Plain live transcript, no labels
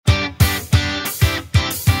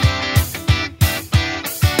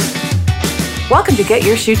Welcome to Get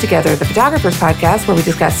Your Shoot Together, the Photographer's Podcast, where we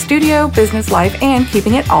discuss studio, business, life, and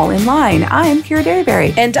keeping it all in line. I'm Kira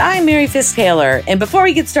Derryberry. And I'm Mary Fisk-Taylor. And before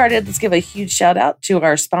we get started, let's give a huge shout out to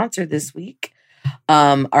our sponsor this week.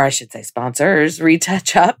 Or I should say sponsors,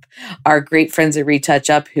 ReTouchUp, our great friends at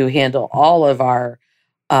ReTouchUp who handle all of our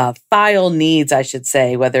file needs, I should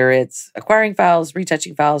say, whether it's acquiring files,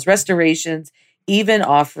 retouching files, restorations, even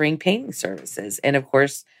offering painting services. And of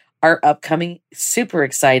course, our upcoming, super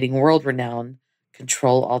exciting, world-renowned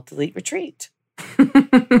Control-Alt-Delete retreat.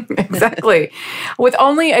 Exactly. With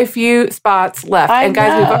only a few spots left. I and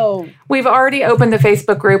guys, know. we've already opened the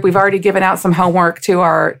Facebook group. We've already given out some homework to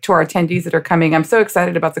our attendees that are coming. I'm so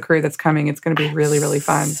excited about the crew that's coming. It's going to be really, really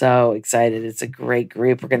fun. So excited. It's a great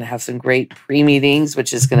group. We're going to have some great pre-meetings,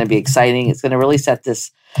 which is going to be exciting. It's going to really set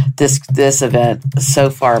this event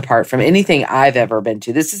so far apart from anything I've ever been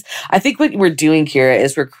to. I think what we're doing, Kira,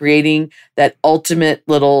 is we're creating that ultimate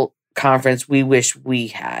little conference we wish we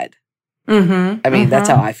had. I mean, that's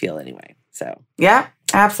how I feel anyway. So yeah,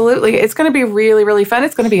 absolutely. It's going to be really, really fun.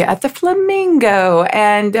 It's going to be at the Flamingo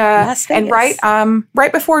and right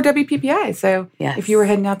before WPPI. So if you were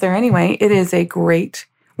heading out there anyway, it is a great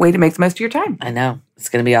way to make the most of your time. I know. It's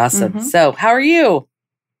going to be awesome. So how are you?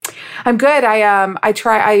 I'm good.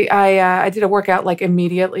 I did a workout like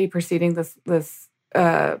immediately preceding this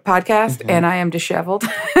podcast, and I am disheveled.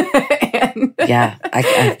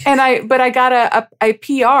 But I got a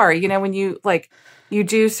PR. You know, when you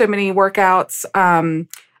do so many workouts,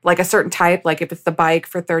 like a certain type, like if it's the bike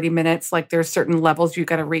for 30 minutes, like there's certain levels you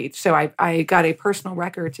got to reach. So I got a personal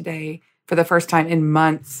record today for the first time in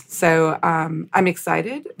months. So I'm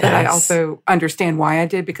excited, but I also understand why I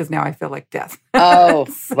did, because now I feel like death. Oh,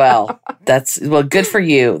 well, good for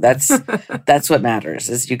you. That's what matters,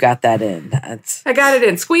 is you got that in. I got it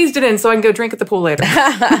in, squeezed it in so I can go drink at the pool later.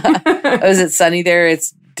 Is it sunny there?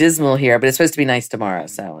 It's dismal here, but it's supposed to be nice tomorrow,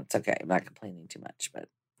 so it's okay. I'm not complaining too much, but.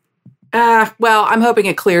 Well, I'm hoping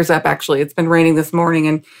it clears up, actually. It's been raining this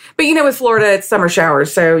morning. But, you know, with Florida, it's summer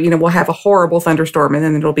showers. So, you know, we'll have a horrible thunderstorm and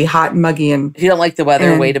then it'll be hot and muggy. And if you don't like the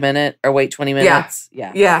weather, wait a minute or wait 20 minutes.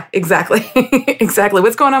 Yeah, exactly. Exactly.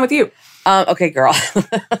 What's going on with you? Okay, girl.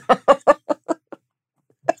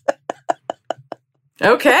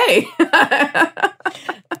 Okay.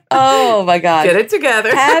 Oh, my God. Get it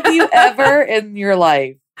together. Have you ever in your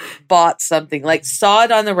life bought something, like saw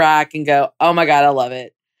it on the rack and go, oh, my God, I love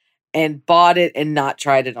it, and bought it and not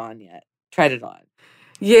tried it on yet? Tried it on.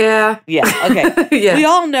 Yeah. Yeah. Okay. Yeah. We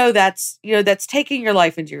all know that's taking your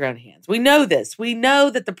life into your own hands. We know this. We know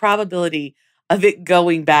that the probability of it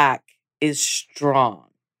going back is strong.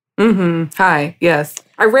 Hi. Yes.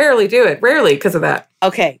 I rarely do it. Rarely because of that.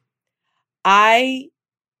 Okay. I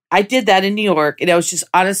did that in New York, and I was just,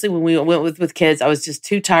 honestly, when we went with kids, I was just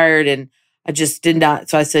too tired, and I just did not.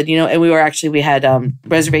 So I said, and we had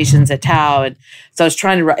reservations at Tao. And so I was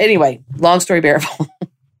trying to, anyway, long story bearable.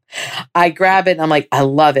 I grab it and I'm like, I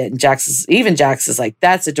love it. And Jax is like,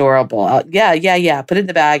 that's adorable. Yeah. Put it in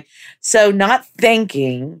the bag. So not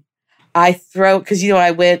thinking, because,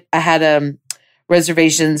 I had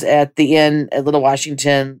reservations at the Inn at Little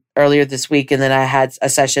Washington earlier this week. And then I had a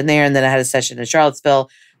session there, and then I had a session in Charlottesville.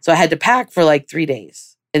 So I had to pack for like 3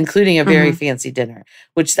 days, including a very fancy dinner,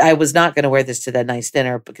 which I was not going to wear this to that nice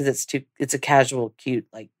dinner because it's a casual, cute,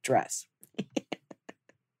 like, dress.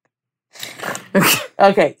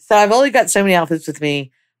 Okay. So I've only got so many outfits with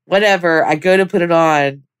me. Whatever. I go to put it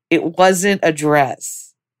on. It wasn't a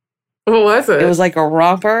dress. What was it? It was like a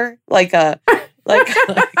romper, like a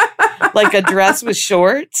dress with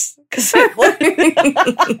shorts. So it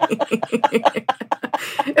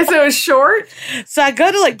was short? So I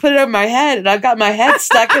go to like put it on my head, and I've got my head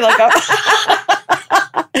stuck in like a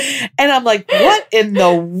and I'm like, what in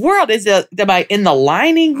the world is it? Am I in the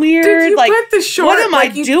lining weird? Did you like, put the short? What am I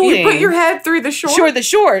doing? You put your head through the short? Sure, the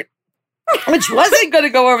short, which wasn't going to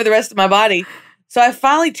go over the rest of my body. So I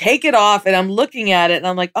finally take it off, and I'm looking at it, and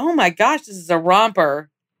I'm like, oh my gosh, this is a romper.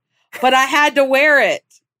 But I had to wear it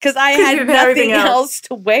because I had nothing else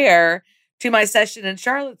to wear to my session in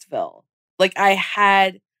Charlottesville. Like, I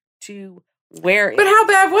had to wear it. But how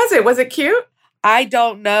bad was it? Was it cute? I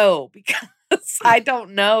don't know, because I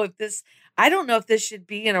don't know if this should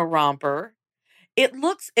be in a romper. It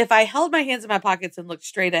looks, if I held my hands in my pockets and looked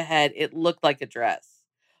straight ahead, it looked like a dress.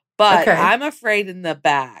 But I'm afraid in the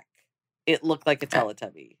back, it looked like a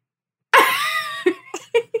Teletubby.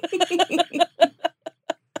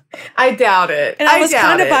 I doubt it. And I was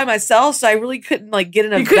kind of by myself, so I really couldn't get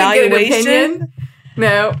an evaluation. Get an opinion?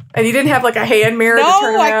 No. And you didn't have a hand mirror to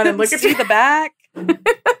turn around and look at the back.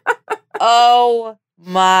 Oh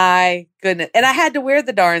my goodness. And I had to wear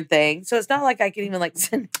the darn thing. So it's not like I can even like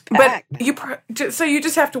send it back. But so you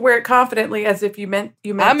just have to wear it confidently as if you meant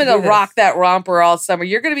I'm going to rock that romper all summer.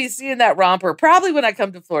 You're going to be seeing that romper probably when I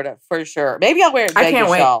come to Florida for sure. Maybe I'll wear it in Vegas, can't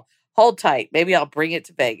wait. y'all. Hold tight. Maybe I'll bring it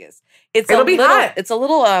to Vegas. It'll be hot. It's a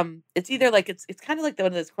little, it's either like, it's kind of like the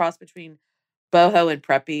one that's cross between boho and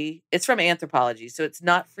preppy. It's from Anthropologie. So it's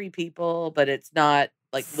not Free People, but it's not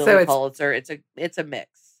like Lily Pulitzer. It's a mix.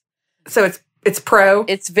 So it's pro.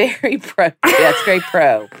 It's very pro. Yeah, it's very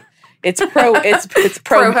pro. It's pro. It's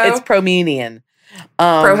pro. Pro-ho? It's promenian.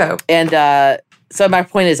 Pro-ho. And so my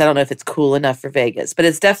point is, I don't know if it's cool enough for Vegas, but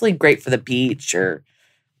it's definitely great for the beach or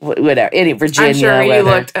whatever. Any Virginia.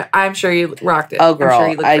 I'm sure you rocked it. Oh, girl,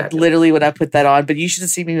 I'm sure I literally when I put that on, but you should have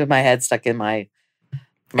seen me with my head stuck in my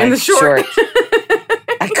in the short.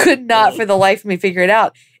 I could not for the life of me figure it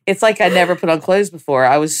out. It's like I never put on clothes before.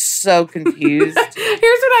 I was so confused.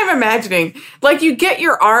 Here's what I'm imagining. Like you get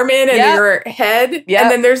your arm in and your head, and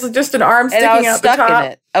then there's just an arm sticking out the top.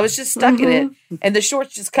 In it. I was just stuck in it. And the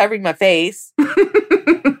shorts just covering my face.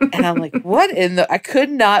 And I'm like, what in the... I could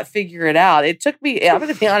not figure it out. It took me... I'm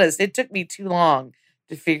going to be honest. It took me too long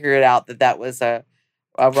to figure it out that was a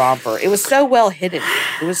romper. It was so well hidden.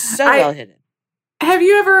 It was so well hidden. Have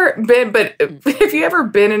you ever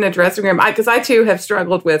been in a dressing room? Because I too have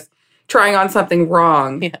struggled with trying on something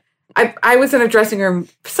wrong. Yeah. I was in a dressing room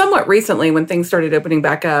somewhat recently when things started opening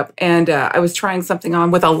back up, and I was trying something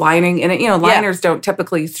on with a lining in it. You know, liners don't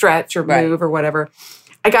typically stretch or move or whatever.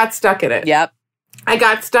 I got stuck in it. Yep. I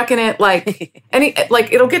got stuck in it like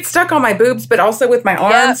it'll get stuck on my boobs, but also with my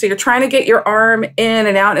arm. Yep. So you're trying to get your arm in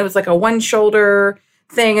and out. And it was like a one shoulder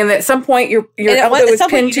thing, and at some point your elbow was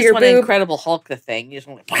pinned to your boob. Incredible Hulk the thing. You just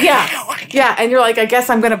want to, yeah, and you're like, I guess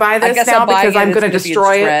I'm going to buy this now because I'm going to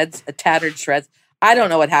destroy it. A tattered shreds. I don't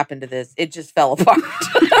know what happened to this. It just fell apart.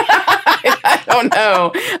 I don't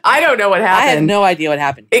know. I don't know what happened. I have no idea what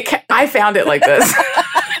happened. I found it like this.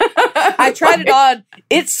 I tried it on.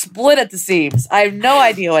 It split at the seams. I have no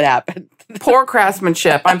idea what happened. Poor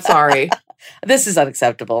craftsmanship. I'm sorry. This is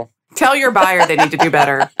unacceptable. Tell your buyer they need to do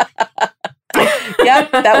better.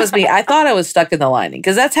 Yep, that was me. I thought I was stuck in the lining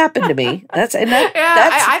because that's happened to me. That's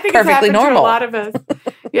I think perfectly it's normal. To a lot of us.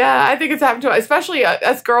 Yeah, I think it's happened to especially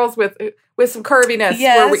us girls with some curviness.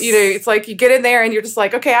 Yes. Where, it's like you get in there and you're just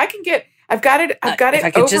like, okay, I've got it. If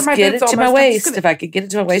I could just get it to my waist. If I could get it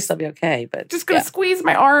to my waist, I'll be okay. But just gonna squeeze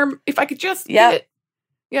my arm. If I could just get it.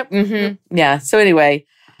 Yep. Mm-hmm. Yeah. So anyway,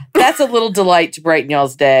 that's a little delight to brighten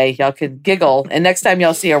y'all's day. Y'all can giggle. And next time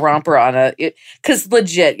y'all see a romper on because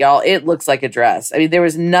legit, y'all, it looks like a dress. I mean, there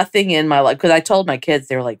was nothing in my life. Because I told my kids,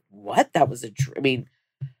 they were like, what? That was I mean,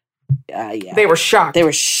 yeah. They were shocked. They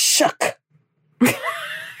were shook.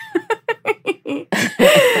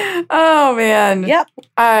 Oh, man. Yep.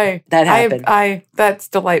 That happened. That's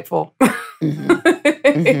delightful. Mm-hmm.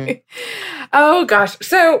 Mm-hmm. Oh, gosh.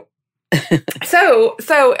 So, I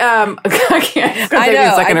can't. I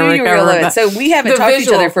know. I knew you were going to love it. So we haven't talked to each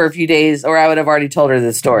other for a few days, or I would have already told her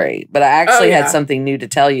this story. But I actually had something new to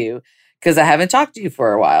tell you because I haven't talked to you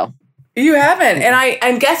for a while. You haven't,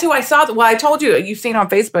 and guess who I saw? Well, I told you. You've seen on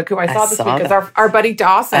Facebook who I saw this week is our buddy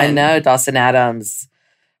Dawson. I know Dawson Adams.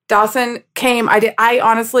 Dawson came. I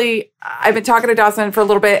honestly, I've been talking to Dawson for a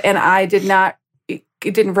little bit, and I did not. It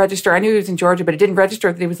didn't register. I knew he was in Georgia, but it didn't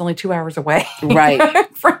register that he was only 2 hours away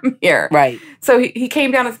from here. Right. So he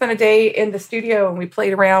came down and spent a day in the studio, and we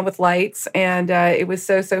played around with lights, and it was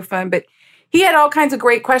so fun. But he had all kinds of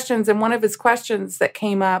great questions, and one of his questions that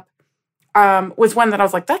came up was one that I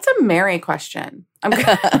was like, "That's a Mary question."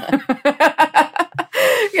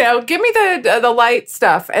 Give me the light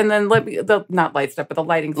stuff, and then not light stuff, but the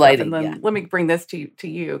lighting stuff, and then let me bring this to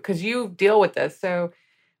you because you deal with this. So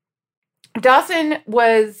Dawson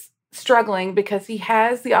was struggling because he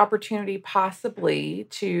has the opportunity possibly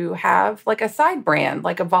to have like a side brand,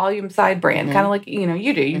 like a volume side brand, kind of like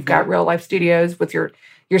you do. You've got Real Life Studios with your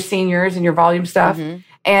seniors and your volume stuff,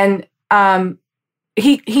 and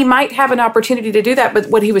he might have an opportunity to do that. But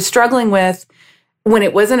what he was struggling with when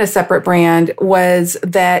it wasn't a separate brand was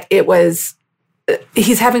that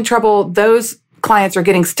he's having trouble. Those clients are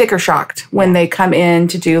getting sticker shocked when they come in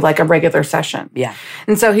to do like a regular session. Yeah.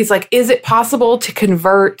 And so he's like, is it possible to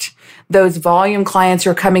convert those volume clients who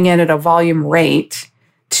are coming in at a volume rate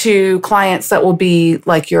to clients that will be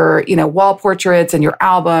like your, wall portraits and your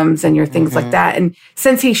albums and your things like that? And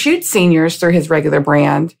since he shoots seniors through his regular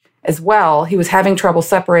brand as well, he was having trouble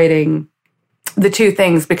separating the two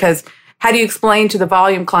things because how do you explain to the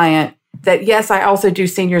volume client that, yes, I also do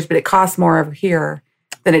seniors, but it costs more over here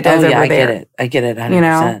than it does over there? I get it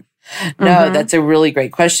 100%. No, that's a really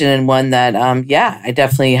great question and one that, I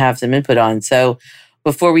definitely have some input on. So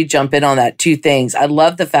before we jump in on that, two things. I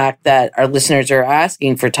love the fact that our listeners are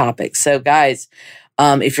asking for topics. So guys,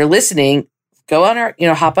 if you're listening, go on our,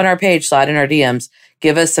 hop on our page, slide in our DMs,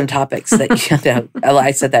 give us some topics that,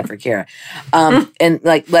 I said that for Kara. And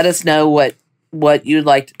let us know what you'd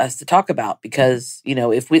like us to talk about, because,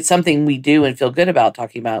 if it's something we do and feel good about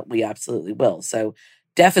talking about, we absolutely will. So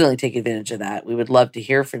definitely take advantage of that. We would love to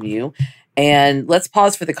hear from you. And let's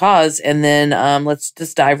pause for the cause, and then let's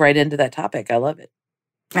just dive right into that topic. I love it.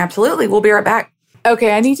 Absolutely. We'll be right back.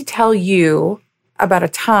 Okay, I need to tell you about a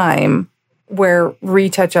time where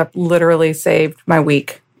ReTouchUp literally saved my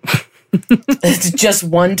week. It's just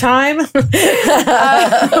one time?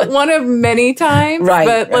 One of many times. Right.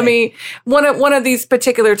 But let me, one of these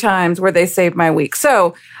particular times where they saved my week.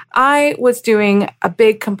 So I was doing a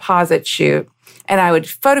big composite shoot, and I was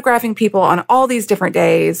photographing people on all these different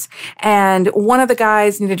days. And one of the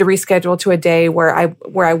guys needed to reschedule to a day where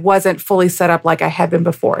I wasn't fully set up like I had been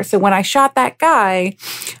before. So when I shot that guy,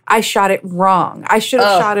 I shot it wrong. I should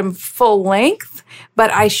have shot him full length,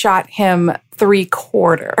 but I shot him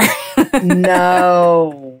 3/4.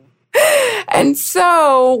 No. And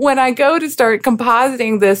so when I go to start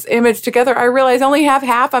compositing this image together, I realize I only have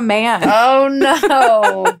half a man. Oh,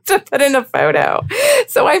 no. To put in a photo.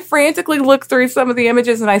 So I frantically look through some of the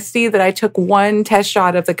images, and I see that I took one test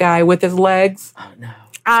shot of the guy with his legs. Oh, no.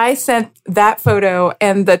 I sent that photo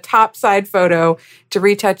and the top side photo to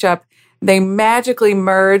ReTouchUp. They magically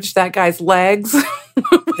merged that guy's legs.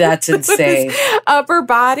 That's insane. With his upper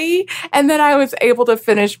body. And then I was able to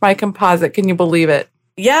finish my composite. Can you believe it?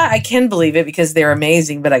 Yeah, I can believe it because they're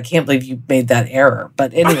amazing, but I can't believe you made that error.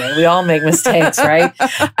 But anyway, we all make mistakes, right?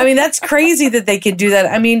 I mean, that's crazy that they could do that.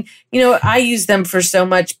 I mean, I use them for so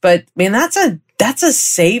much, but man, that's a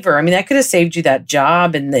saver. I mean, that could have saved you that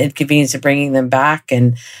job and the inconvenience of bringing them back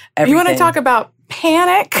and everything. You want to talk about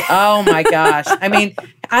panic? Oh my gosh. I mean,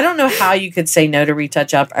 I don't know how you could say no to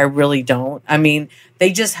ReTouchUp. I really don't. I mean,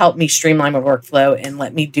 they just help me streamline my workflow and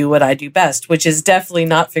let me do what I do best, which is definitely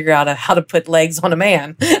not figure out how to put legs on a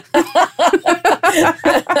man. But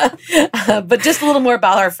just a little more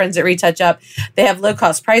about our friends at ReTouchUp. They have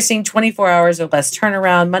low-cost pricing, 24 hours or less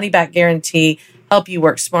turnaround, money-back guarantee, help you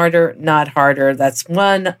work smarter, not harder. That's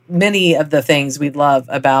many of the things we love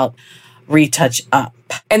about ReTouchUp.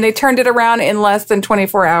 And they turned it around in less than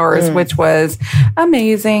 24 hours, which was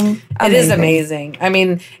amazing. It is amazing. I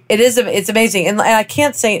mean, it's amazing. And I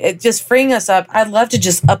can't say it, just freeing us up. I'd love to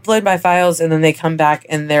just upload my files and then they come back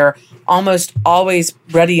and they're almost always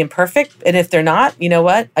ready and perfect. And if they're not, you know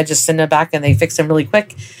what? I just send them back and they fix them really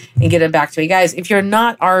quick and get them back to me. Guys, if you're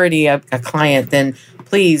not already a client, then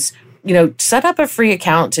please, set up a free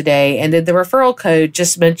account today. And in the referral code,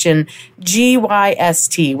 just mention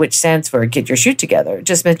GYST, which stands for Get Your Shoot Together.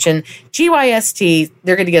 Just mention GYST.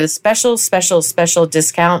 They're going to get a special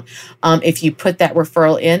discount if you put that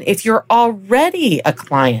referral in. If you're already a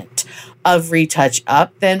client of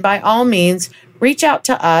ReTouchUp, then by all means, reach out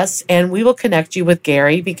to us and we will connect you with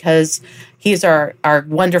Gary because he's our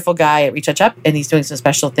wonderful guy at ReTouchUp and he's doing some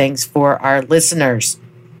special things for our listeners.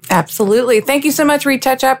 Absolutely. Thank you so much,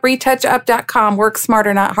 ReTouchUp. ReTouchUp.com. Work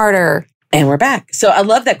smarter, not harder. And we're back. So I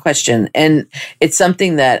love that question. And it's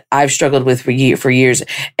something that I've struggled with for years.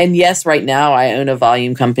 And yes, right now I own a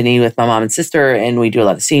volume company with my mom and sister, and we do a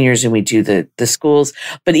lot of seniors and we do the schools.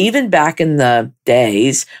 But even back in the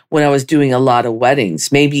days when I was doing a lot of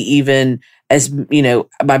weddings, maybe even as,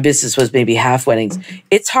 my business was maybe half weddings,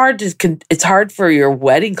 it's hard for your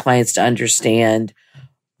wedding clients to understand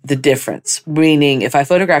the difference. Meaning, if I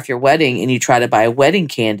photograph your wedding and you try to buy a wedding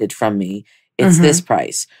candid from me, it's this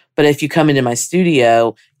price. But if you come into my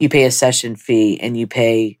studio, you pay a session fee and you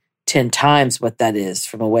pay 10 times what that is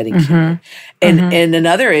from a wedding candid. And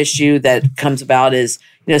another issue that comes about is,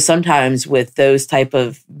 sometimes with those type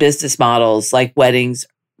of business models like weddings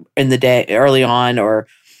in the day early on or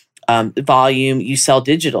volume, you sell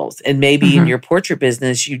digitals, and maybe in your portrait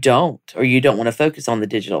business you don't want to focus on the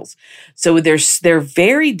digitals. So they're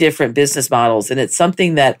very different business models, and it's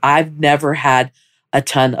something that I've never had a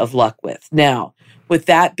ton of luck with. Now, with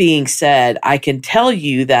that being said, I can tell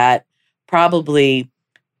you that probably,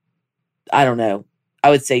 I don't know, I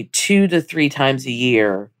would say 2 to 3 times a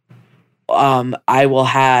year, I will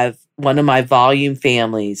have one of my volume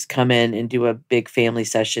families come in and do a big family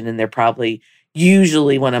session, and they're probably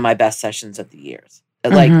usually one of my best sessions of the years.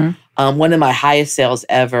 Like one of my highest sales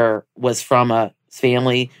ever was from a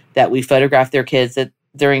family that we photographed their kids at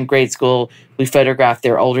during grade school, we photographed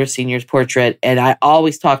their older senior's portrait. And I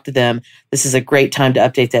always talk to them, this is a great time to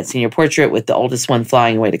update that senior portrait with the oldest one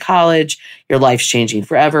flying away to college. Your life's changing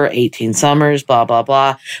forever, 18 summers, blah, blah,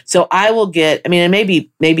 blah. So I will get, I mean, and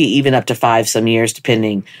maybe even up to 5 some years,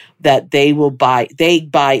 depending, that they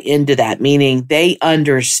buy into that, meaning they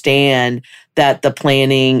understand that the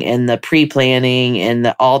planning and the pre-planning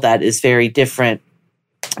and all that is very different.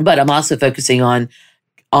 But I'm also focusing on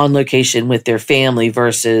location with their family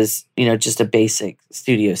versus, just a basic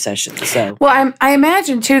studio session. So, well, I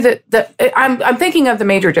imagine too that I'm thinking of the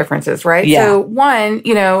major differences, right? Yeah. So one,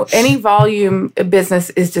 any volume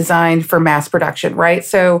business is designed for mass production, right?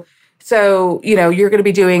 So you're going to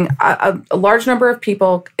be doing a large number of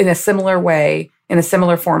people in a similar way, in a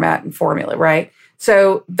similar format and formula, right?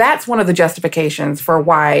 So that's one of the justifications for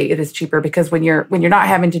why it is cheaper, because when you're not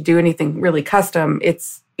having to do anything really custom,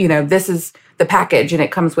 it's, this is the package and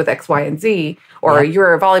it comes with X, Y, and Z. Or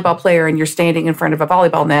you're a volleyball player and you're standing in front of a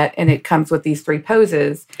volleyball net and it comes with these 3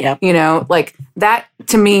 poses. Yep. Like that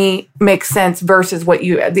to me makes sense versus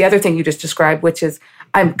the other thing you just described, which is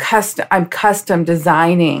I'm custom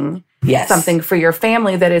designing something for your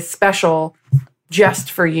family that is special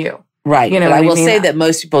just for you. Right. But I will say that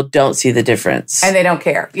most people don't see the difference. And they don't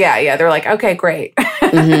care. Yeah. They're like, okay, great.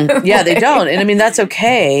 Mm-hmm. Yeah, they don't. And I mean, that's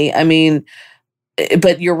okay. I mean,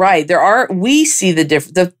 but you're right. We see the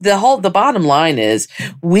difference. The bottom line is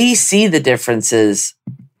we see the differences.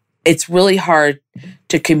 It's really hard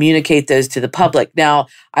to communicate those to the public. Now,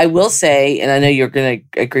 I will say, and I know you're going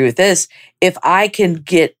to agree with this, if I can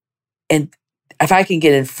get in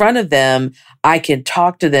front of them, I can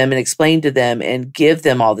talk to them and explain to them and give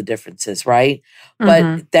them all the differences, right?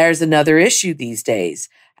 Mm-hmm. But there's another issue these days.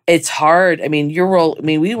 It's hard. I mean,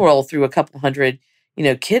 we roll through a couple hundred,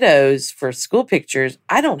 kiddos for school pictures.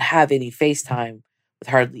 I don't have any FaceTime with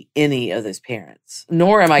hardly any of those parents,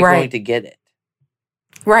 nor am I going to get it.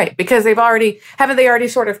 Right, because haven't they already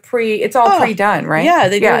sort of it's all pre-done, right? Yeah,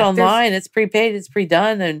 they do it online. It's prepaid, it's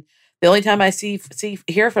pre-done, and the only time I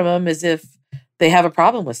hear from them is if they have a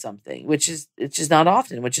problem with something, it's just not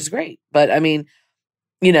often, which is great. But I mean,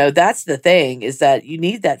 that's the thing, is that you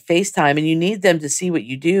need that FaceTime and you need them to see what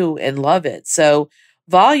you do and love it. So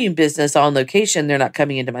volume business on location, they're not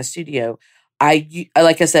coming into my studio.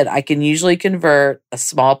 Like I said, I can usually convert a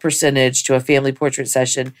small percentage to a family portrait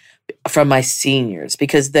session from my seniors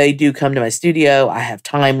because they do come to my studio. I have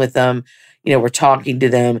time with them. We're talking to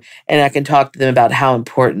them and I can talk to them about how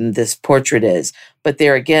important this portrait is. But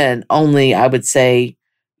there again, only I would say,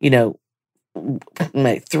 3 to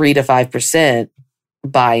 5%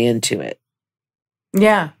 buy into it.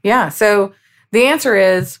 Yeah. So the answer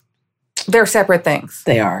is they're separate things.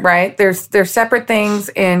 They are. Right? They're separate things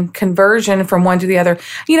in conversion from one to the other.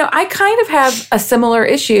 I kind of have a similar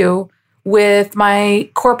issue with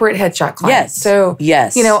my corporate headshot clients. Yes. So,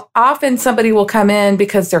 yes. Often somebody will come in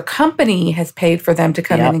because their company has paid for them to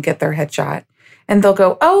come in and get their headshot. And they'll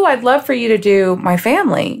go, oh, I'd love for you to do my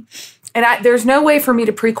family. And there's no way for me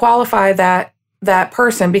to pre-qualify that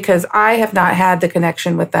person because I have not had the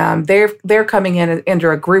connection with them. They're coming in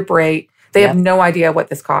under a group rate. They have no idea what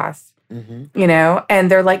this costs. Mm-hmm.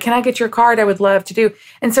 And they're like, can I get your card? I would love to do.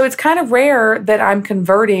 And so it's kind of rare that I'm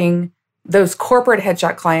converting those corporate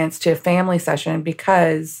headshot clients to a family session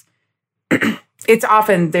because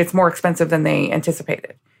it's more expensive than they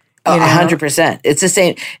anticipated. 100%. It's the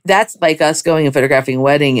same. That's like us going and photographing a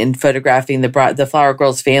wedding and photographing the flower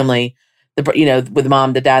girl's family, with the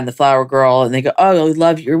mom, the dad, and the flower girl. And they go, oh, we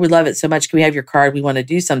love it so much. Can we have your card? We want to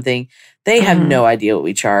do something. They have no idea what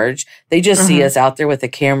we charge. They just see us out there with a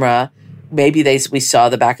camera. Maybe we saw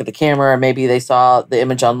the back of the camera, or maybe they saw the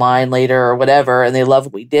image online later or whatever, and they love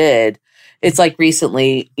what we did. It's like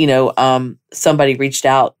recently, somebody reached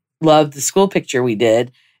out, loved the school picture we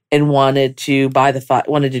did, and wanted to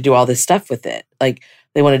wanted to do all this stuff with it. Like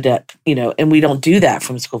they wanted to, and we don't do that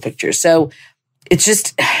from school pictures. So it's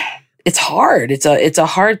just, it's hard. It's a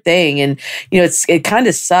hard thing. And, it kind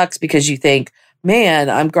of sucks because you think, man,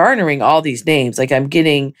 I'm garnering all these names. Like I'm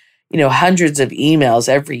getting, hundreds of emails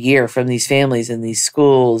every year from these families in these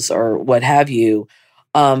schools or what have you.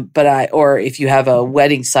 Or if you have a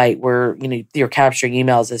wedding site where, you're capturing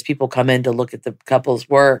emails as people come in to look at the couple's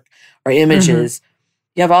work or images,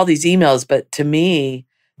 you have all these emails. But to me,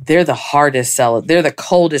 they're the hardest seller. They're the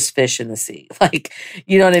coldest fish in the sea. Like,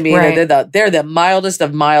 you know what I mean? Right. They're the mildest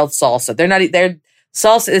of mild salsa. They're not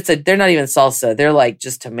salsa. They're not even salsa. They're like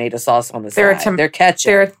just tomato sauce on the side. They're ketchup.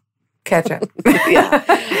 They're ketchup. Yeah.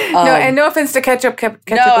 No, and no offense to ketchup. Ketchup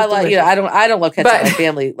no, I don't love ketchup. My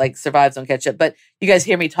family survives on ketchup. But you guys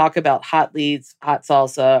hear me talk about hot leads, hot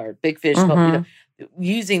salsa, or big fish.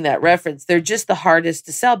 using that reference, they're just the hardest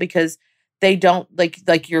to sell because they don't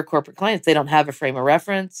like your corporate clients. They don't have a frame of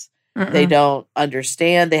reference. Mm-mm. They don't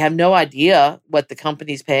understand. They have no idea what the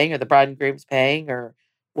company's paying or the bride and groom's paying or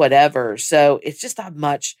whatever. So it's just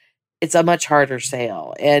it's a much harder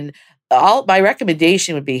sale. And my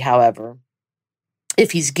recommendation would be, however,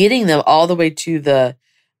 if he's getting them all the way to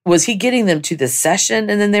was he getting them to the session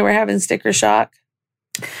and then they were having sticker shock?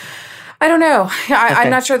 I don't know. I'm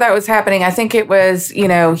not sure that was happening. I think it was,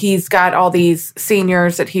 he's got all these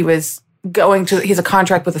seniors that he was going to. He's a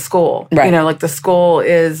contract with a school, right? Like the school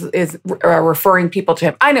is referring people to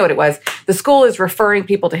him. I know what it was. The school is referring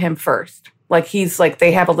people to him first. Like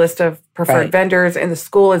they have a list of preferred vendors, and the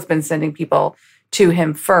school has been sending people to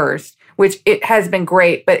him first, which it has been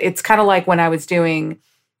great. But it's kind of like when I was doing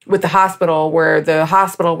with the hospital, where the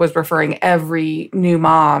hospital was referring every new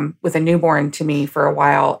mom with a newborn to me for a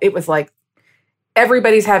while. It was like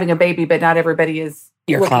everybody's having a baby, but not everybody is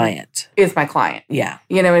your client. Is my client. Yeah.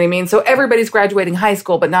 You know what I mean? So everybody's graduating high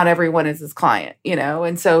school, but not everyone is his client,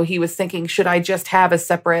 And so he was thinking, should I just have a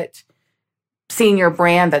separate senior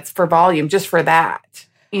brand that's for volume just for that?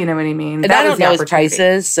 You know what I mean? And I don't know his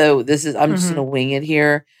prices. So I'm just going to wing it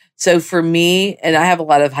here. So for me, and I have a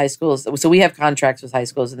lot of high schools. So we have contracts with high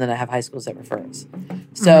schools, and then I have high schools that refer us.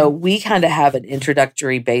 So we kind of have an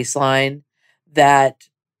introductory baseline that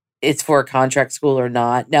it's for a contract school or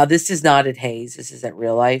not. Now, this is not at Hayes. This is at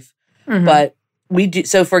Real Life. But we do.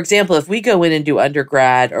 So, for example, if we go in and do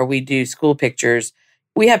undergrad or we do school pictures,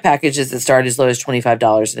 we have packages that start as low as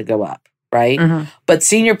 $25 and go up, right? But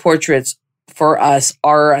senior portraits for us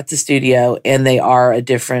are at the studio, and they are a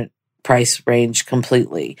different price range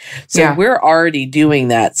completely. So we're already doing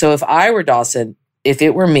that. So if I were Dawson, if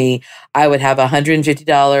it were me, I would have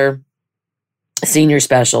 $150 senior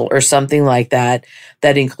special or something like that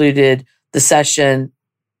included the session,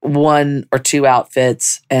 1 or 2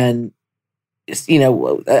 outfits, and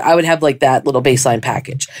I would have like that little baseline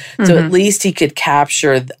package. So at least he could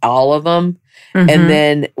capture all of them. And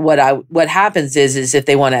then what happens is if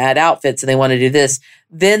they want to add outfits and they want to do this,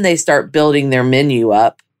 then they start building their menu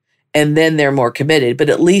up. And then they're more committed. But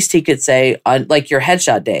at least he could say, on like your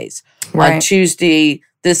headshot days, on Tuesday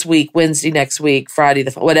this week, Wednesday next week, Friday,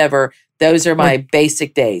 whatever, those are my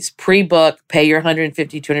basic days. Pre-book, pay your $150,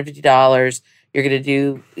 $250. You're going to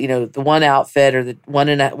do, the one outfit or the one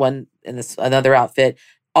and this another outfit,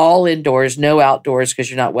 all indoors, no outdoors because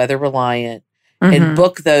you're not weather reliant. And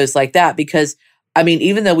book those like that. Because,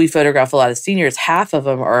 even though we photograph a lot of seniors, half of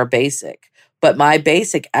them are basic. But my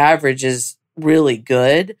basic average is really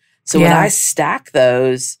good. So when I stack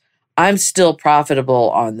those, I'm still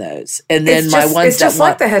profitable on those. And then it's just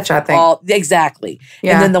like the headshot thing. Exactly.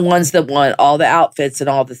 Yeah. And then the ones that want all the outfits and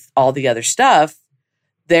all the other stuff,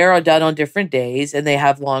 they're done on different days and they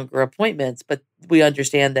have longer appointments. But we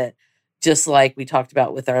understand that, just like we talked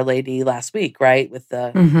about with Our Lady last week, right? With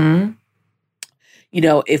the,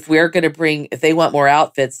 if they want more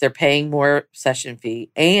outfits, they're paying more session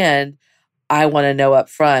fee. And I want to know up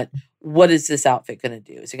front, what is this outfit going to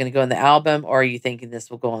do? Is it going to go in the album, or are you thinking this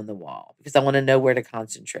will go on the wall? Because I want to know where to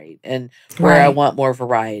concentrate and where I want more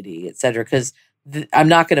variety, et cetera. Because I'm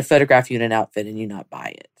not going to photograph you in an outfit and you not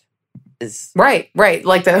buy it. Right.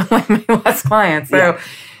 Like my last client.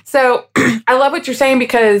 So I love what you're saying,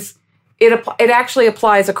 because it actually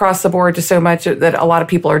applies across the board to so much that a lot of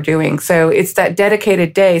people are doing. So it's that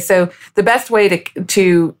dedicated day. So the best way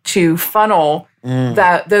to funnel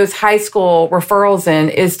those high school referrals in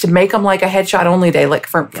is to make them like a headshot only day, like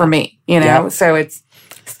for me, So it's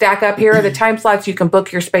stack up. Here are the time slots. You can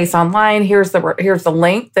book your space online. Here's the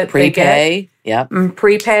link that prepay.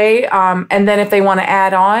 Prepay. And then if they want to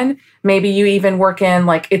add on, maybe you even work in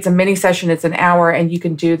like it's a mini session. It's an hour, and you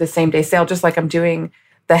can do the same day sale, just like I'm doing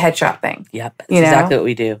the headshot thing. Yep. That's exactly what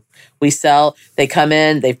we do. We sell, they come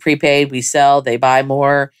in, they've prepaid, we sell, they buy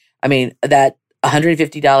more. That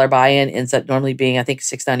 $150 buy-in ends up normally being, I think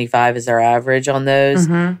 $695 is our average on those.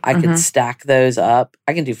 I can stack those up.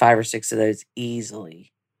 I can do 5 or 6 of those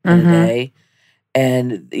easily in a day.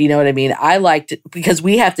 And you know what I mean? I like to, because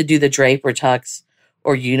we have to do the drape or tux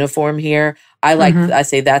or uniform here. I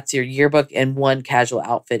say that's your yearbook and 1 casual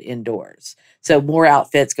outfit indoors. So more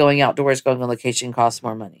outfits going outdoors, going on location costs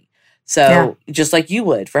more money. So just like you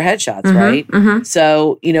would for headshots, right?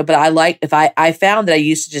 So, but I found that I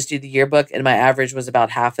used to just do the yearbook and my average was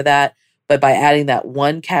about half of that. But by adding that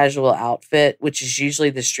 1 casual outfit, which is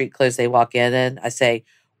usually the street clothes they walk in, I say,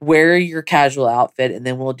 wear your casual outfit and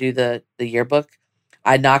then we'll do the yearbook.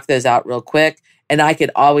 I knock those out real quick. And I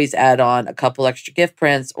could always add on a couple extra gift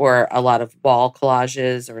prints or a lot of wall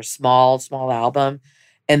collages or a small album.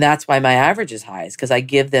 And that's why my average is high, is because I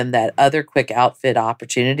give them that other quick outfit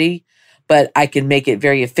opportunity, but I can make it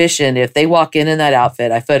very efficient. If they walk in that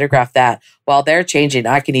outfit, I photograph that. While they're changing,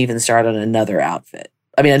 I can even start on another outfit.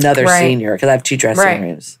 I mean, another senior, because I have 2 dressing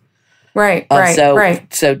rooms. Right.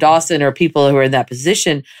 So Dawson, or people who are in that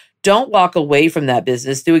position, don't walk away from that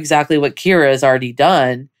business. Do exactly what Kira has already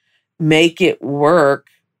done. Make it work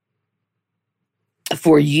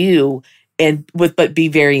for you, but be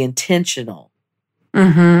very intentional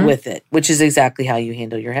with it, which is exactly how you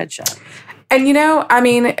handle your headshot. And, I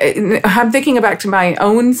mean, I'm thinking back to my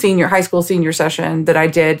own high school senior session that I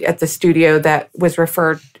did at the studio that was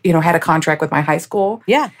referred, had a contract with my high school.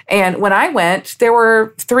 Yeah. And when I went, there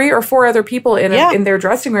were 3 or 4 other people in their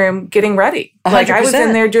dressing room getting ready. 100%. Like I was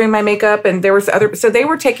in there doing my makeup, and there was so they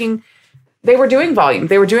were doing volume.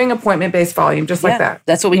 They were doing appointment-based volume, just like that.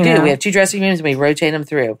 That's what we do. We have 2 dressing rooms and we rotate them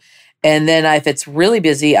through. And then if it's really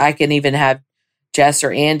busy, I can even have Jess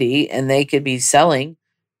or Andy, and they could be selling,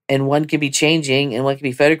 and one could be changing, and one could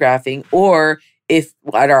be photographing. Or if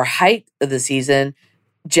at our height of the season,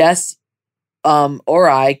 Jess or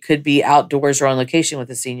I could be outdoors or on location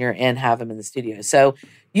with a senior and have them in the studio. So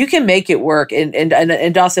you can make it work.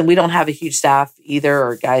 And Dawson, we don't have a huge staff either,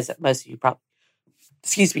 or guys that most of you probably,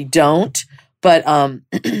 don't. But,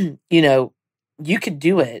 you could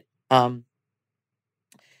do it.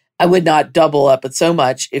 I would not double up with so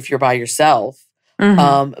much if you're by yourself.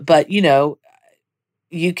 But, you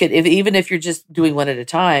could, even if you're just doing one at a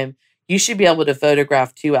time, you should be able to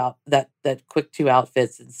photograph that quick 2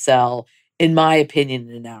 outfits and sell, in my opinion,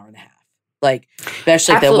 in an hour and a half. Like,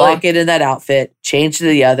 especially if they walk in that outfit, change to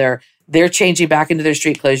the other, they're changing back into their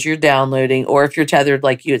street clothes, you're downloading, or if you're tethered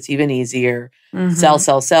like you, it's even easier.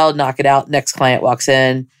 Sell, knock it out. Next client walks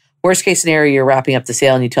in. Worst case scenario, you're wrapping up the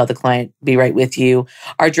sale and you tell the client, be right with you.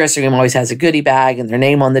 Our dressing room always has a goodie bag and their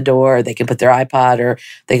name on the door. They can put their iPod, or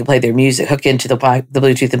they can play their music, hook into the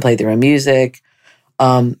Bluetooth and play their own music,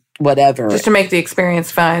 whatever. Just to make the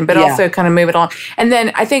experience fun, but also kind of move it along. And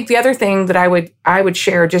then I think the other thing that I would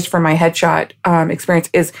share just from my headshot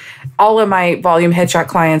experience is all of my volume headshot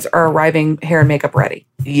clients are arriving hair and makeup ready.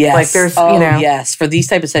 Yes. Like there's, yes. For these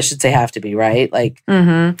type of sessions, they have to be, right? Like,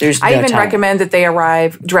 there's no I even time. recommend that they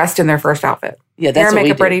arrive dressed in their first outfit. Yeah, that's hair and what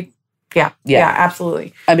makeup we do. ready. Yeah,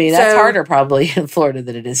 absolutely. I mean, that's harder probably in Florida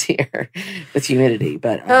than it is here with humidity.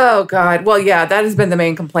 But oh God, well, yeah, that has been the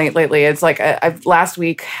main complaint lately. It's like I've last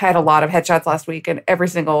week had a lot of headshots last week, and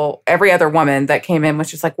every other woman that came in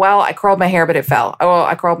was just like, "Well, I curled my hair, but it fell. Oh,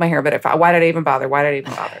 I curled my hair, but it fell. Why did I even bother?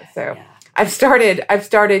 So I've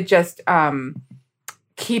started just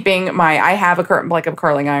keeping I have a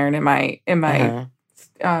curling iron in my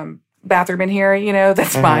bathroom in here.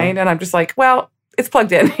 That's fine, and I'm just like, well. It's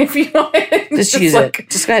plugged in. If you want it, just use it.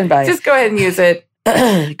 Just go ahead and buy it. Just go ahead and use it.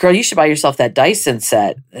 Girl, you should buy yourself that Dyson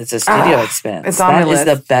set. It's a studio expense. It's on my list.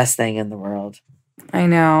 That is the best thing in the world. I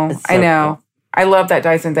know. I know. Cool. I love that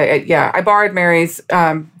Dyson. I borrowed Mary's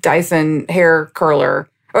Dyson hair curler.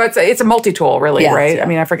 Oh, it's a multi-tool, really, right? Yeah. I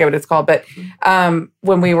mean, I forget what it's called, but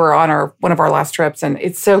when we were on one of our last trips, and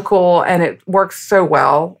it's so cool, and it works so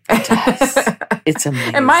well. It does. It's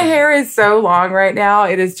amazing. And my hair is so long right now.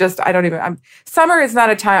 It is just, summer is not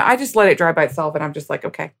a time. I just let it dry by itself, and I'm just like,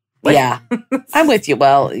 okay. Yeah. I'm with you.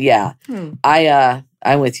 Well, yeah.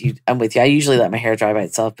 I'm with you. I usually let my hair dry by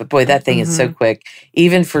itself, but boy, that thing is so quick.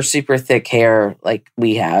 Even for super thick hair, like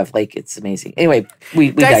we have, like it's amazing. Anyway, we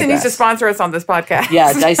Dyson needs to sponsor us on this podcast.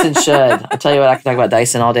 Yeah, Dyson should. I'll tell you what, I can talk about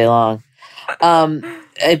Dyson all day long.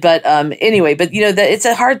 Anyway, it's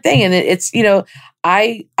a hard thing, and it's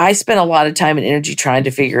I spent a lot of time and energy trying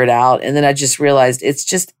to figure it out, and then I just realized it's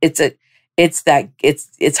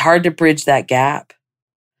hard to bridge that gap.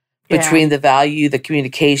 Between the value, the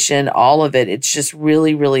communication, all of it. It's just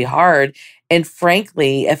really, really hard. And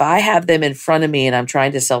frankly, if I have them in front of me and I'm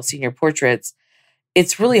trying to sell senior portraits,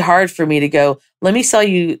 it's really hard for me to go, let me sell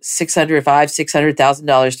you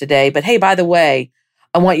 $600,000 today. But hey, by the way,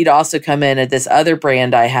 I want you to also come in at this other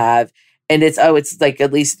brand I have. And it's like,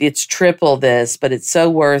 at least it's triple this, but it's so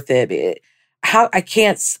worth it. I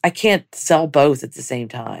can't sell both at the same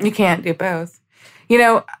time. You can't do both.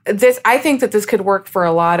 I think that this could work for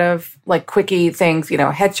a lot of like quickie things,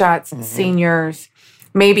 headshots, seniors,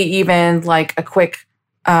 maybe even like a quick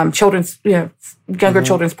children's, younger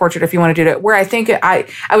children's portrait if you want to do it. Where I think I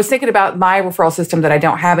was thinking about my referral system that I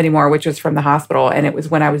don't have anymore, which was from the hospital. And it was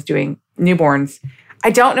when I was doing newborns.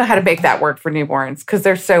 I don't know how to make that work for newborns because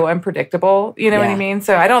they're so unpredictable. You know what I mean?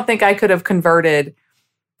 So I don't think I could have converted.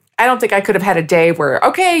 I don't think I could have had a day where,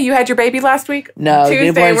 okay, you had your baby last week? No,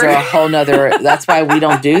 Tuesday, newborns are a whole nother, that's why we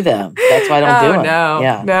don't do them. That's why I don't do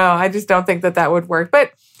them. No, I just don't think that would work.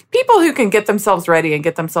 But people who can get themselves ready and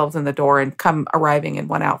get themselves in the door and come arriving in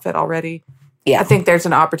one outfit already. Yeah. I think there's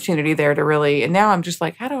an opportunity there to really, and now I'm just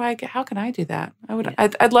like, how can I do that?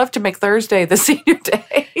 I'd love to make Thursday the senior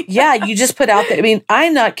day. Yeah, you just put out there. I mean,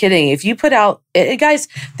 I'm not kidding. If you put out, guys,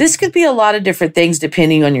 this could be a lot of different things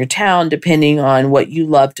depending on your town, depending on what you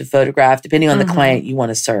love to photograph, depending on the client you want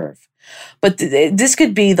to serve. But this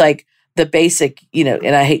could be like the basic,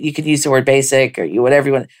 and I hate, you could use the word basic or whatever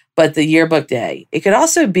you want, but the yearbook day. It could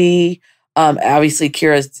also be, obviously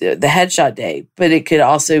Kira's the headshot day, but it could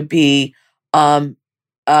also be,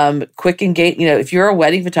 quick engage. If you're a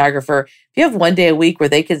wedding photographer, if you have one day a week where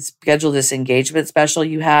they can schedule this engagement special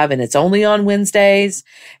you have, and it's only on Wednesdays,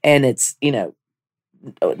 and it's $199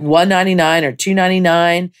 or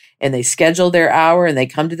 $299, and they schedule their hour and they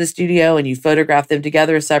come to the studio and you photograph them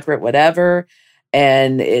together, separate, whatever,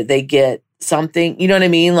 and they get something. You know what I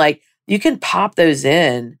mean? Like you can pop those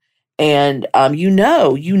in, and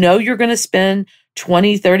you're going to spend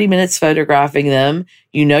 20, 30 minutes photographing them.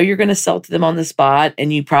 You're going to sell to them on the spot,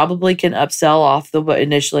 and you probably can upsell off the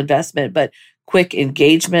initial investment, but quick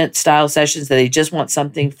engagement style sessions that they just want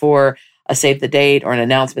something for a save the date or an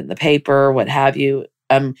announcement in the paper, what have you.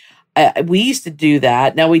 We used to do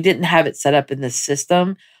that. Now, we didn't have it set up in the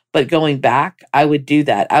system, but going back, I would do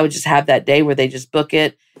that. I would just have that day where they just book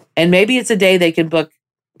it. And maybe it's a day they can book,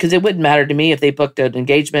 because it wouldn't matter to me if they booked an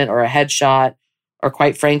engagement or a headshot, or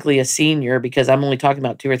quite frankly, a senior, because I'm only talking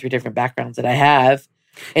about 2 or 3 different backgrounds that I have.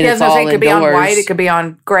 And it's all it could be on white, it could be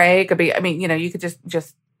on gray, it could be, you could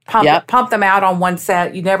just pump them out on one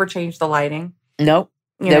set. You never change the lighting. Nope.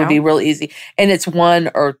 That would be real easy. And it's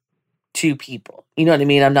 1 or 2 people. You know what I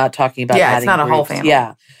mean? I'm not talking about it's not groups. A whole family.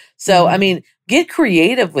 Yeah. So, I mean, get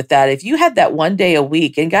creative with that. If you had that one day a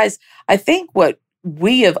week, and guys, I think what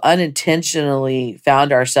we have unintentionally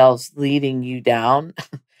found ourselves leading you down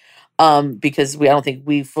because I don't think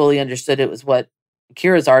we fully understood it was what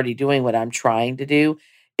Kira's already doing, what I'm trying to do,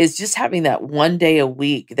 is just having that one day a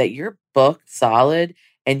week that you're booked solid,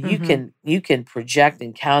 and you can project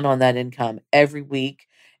and count on that income every week.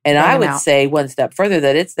 And I would say one step further,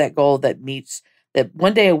 that it's that goal that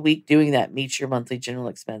one day a week doing that meets your monthly general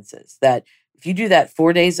expenses. That if you do that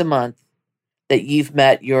 4 days a month, that you've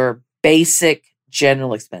met your basic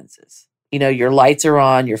general expenses. Your lights are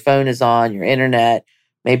on, your phone is on, your internet,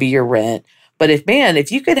 maybe your rent. But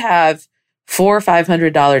if you could have $400 or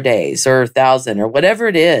 $500 days, or $1,000 or whatever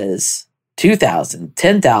it is, $2,000,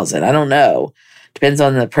 $10,000, I don't know. Depends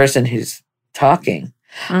on the person who's talking.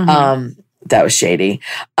 That was shady.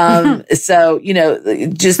 So,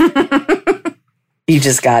 just, you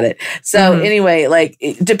just got it. So anyway, like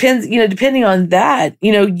it depends, depending on that,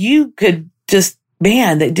 you could just,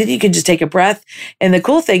 you could just take a breath. And the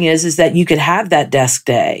cool thing is that you could have that desk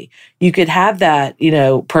day. You could have that,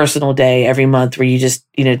 personal day every month where you just,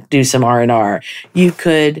 do some R&R. You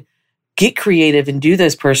could get creative and do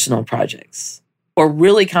those personal projects, or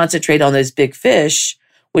really concentrate on those big fish,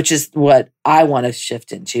 which is what I want to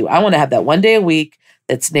shift into. I want to have that one day a week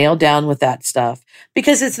that's nailed down with that stuff,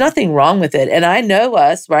 because it's nothing wrong with it. And I know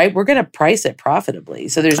us, right? We're going to price it profitably.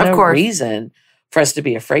 So there's no reason for us to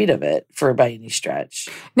be afraid of it by any stretch.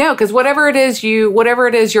 No, because whatever it is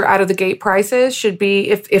your out of the gate prices should be,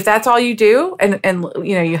 if that's all you do, and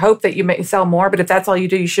you hope that you may sell more, but if that's all you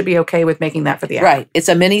do, you should be okay with making that for the hour. Right. It's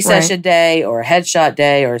a mini session day, or a headshot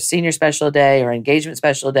day, or a senior special day, or engagement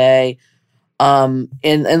special day.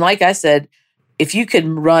 And like I said, if you could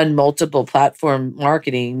run multiple platform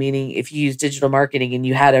marketing, meaning if you use digital marketing and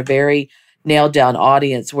you had a very nailed down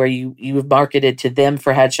audience where you marketed to them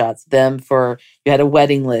for headshots, you had a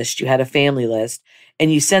wedding list, you had a family list,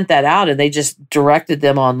 and you sent that out and they just directed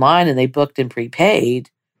them online and they booked and prepaid.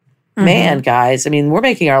 Man, guys, I mean, we're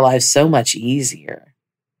making our lives so much easier.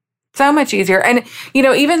 So much easier. And,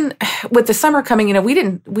 even with the summer coming, we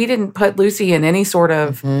didn't put Lucy in any sort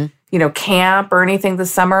of, camp or anything this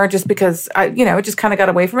summer, just because, it just kind of got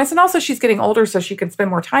away from us. And also she's getting older, so she can spend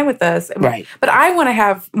more time with us. Right. But I want to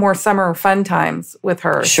have more summer fun times with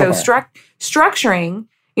her. Sure. So structuring,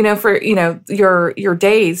 for, your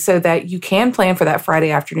days so that you can plan for that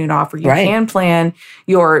Friday afternoon off, or you can plan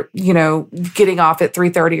your, getting off at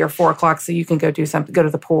 3:30 or 4 o'clock so you can go do something, go to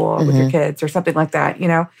the pool with your kids or something like that,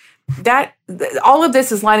 that all of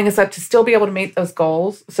this is lining us up to still be able to meet those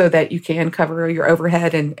goals so that you can cover your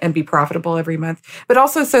overhead and be profitable every month, but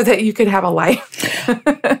also so that you could have a life.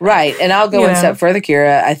 Right. And I'll go one step further,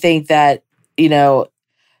 Kira. I think that,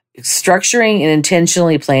 structuring and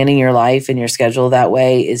intentionally planning your life and your schedule that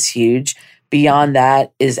way is huge. Beyond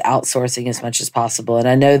that is outsourcing as much as possible. And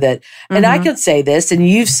I know that, and I could say this, and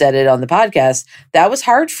you've said it on the podcast, that was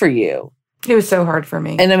hard for you. It was so hard for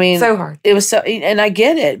me. And I mean, so hard. It was so, and I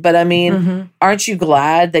get it, but I mean, aren't you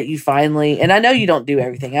glad that you finally, and I know you don't do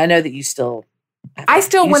everything. I know that you still, there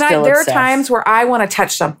are times where I want to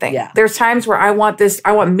touch something. Yeah. There's times where I want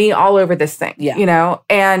me all over this thing, Yeah. you know,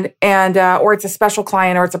 and or it's a special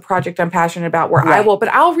client or it's a project I'm passionate about where Right.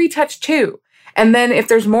 I'll retouch two. And then if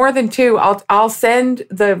there's more than two, I'll send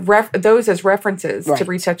those as references Right. to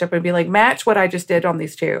retouch up and be like, match what I just did on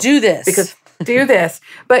these two. Do this. Because do this.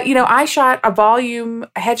 But, you know, I shot a volume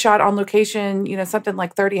headshot on location, you know, something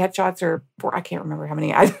like 30 headshots or I can't remember how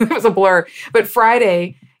many. It was a blur. But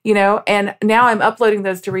Friday, you know, and now I'm uploading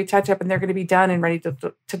those to retouch up and they're going to be done and ready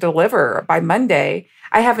to deliver by Monday.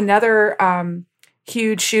 I have another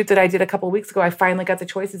huge shoot that I did a couple of weeks ago. I finally got the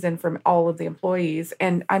choices in from all of the employees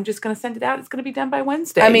and I'm just going to send it out. It's going to be done by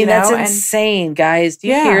Wednesday. I mean, you know? that's insane, guys. Do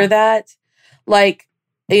you Yeah. hear that? Like,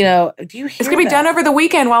 you know, do you hear It's going to be done over the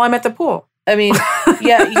weekend while I'm at the pool. I mean,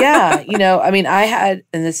 yeah. You know, I mean, I had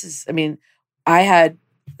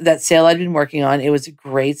that sale I'd been working on. It was a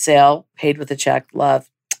great sale, paid with a check. Love,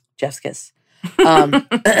 Jeff's kiss.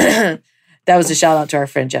 That was a shout out to our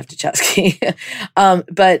friend Jeff Duchesky.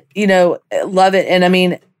 But you know, love it. And I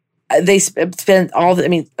mean, they spent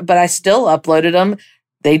but I still uploaded them.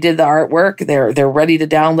 They did the artwork. They're ready to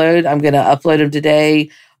download. I'm going to upload them today.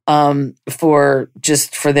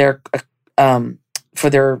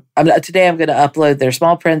 Today I'm going to upload their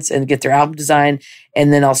small prints and get their album design,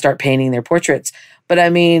 and then I'll start painting their portraits. But I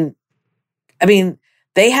mean,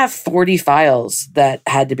 they have 40 files that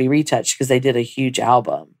had to be retouched because they did a huge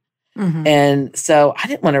album. Mm-hmm. And so I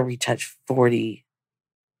didn't want to retouch 40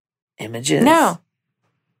 images. No.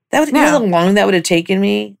 You know how long that would have taken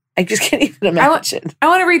me? I just can't even imagine. I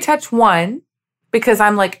want to retouch one because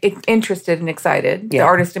I'm like interested and excited. Yeah. The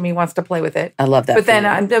artist in me wants to play with it. I love that. But then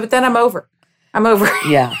I'm over. I'm over.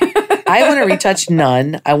 Yeah. I want to retouch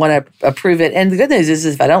none. I want to approve it. And the good news is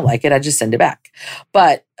if I don't like it, I just send it back.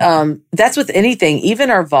 But that's with anything. Even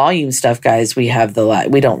our volume stuff, guys, we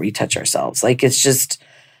don't retouch ourselves. Like, it's just,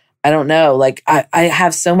 I don't know. Like, I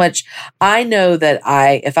have so much. I know that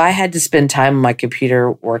if I had to spend time on my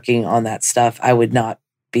computer working on that stuff, I would not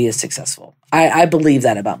be as successful. I believe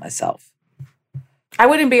that about myself. I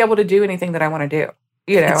wouldn't be able to do anything that I want to do.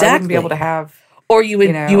 You know, Exactly. I wouldn't be able to have. Or you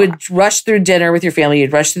would rush through dinner with your family.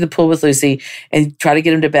 You'd rush through the pool with Lucy and try to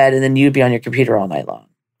get them to bed, and then you'd be on your computer all night long.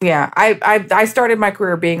 Yeah, I started my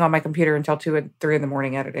career being on my computer until 2 and 3 in the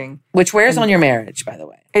morning editing. Which wears on your marriage, by the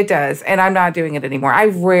way. It does, and I'm not doing it anymore. I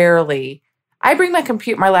bring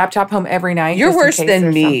my laptop home every night. You're just in worse case than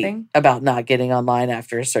there's me something. about not getting online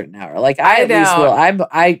after a certain hour. Like I I at least know. will.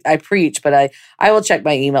 I preach, but I will check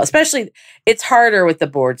my email. Especially, it's harder with the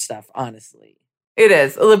board stuff. Honestly, It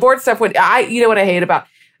is. The board stuff you know what I hate about,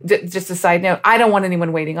 just a side note, I don't want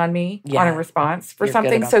anyone waiting on me on a response for You're good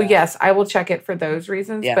something. about So that. yes, I will check it for those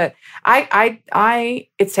reasons. Yeah. But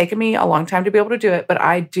it's taken me a long time to be able to do it, but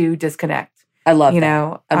I do disconnect. I love You that.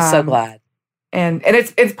 know, I'm so glad. And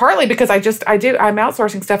it's partly because I'm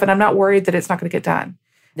outsourcing stuff and I'm not worried that it's not going to get done.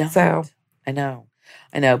 No, So I know.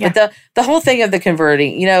 Yeah. But the whole thing of the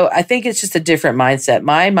converting, you know, I think it's just a different mindset.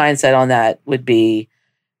 My mindset on that would be,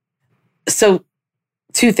 so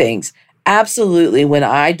two things. Absolutely. When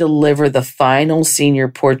I deliver the final senior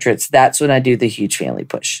portraits, that's when I do the huge family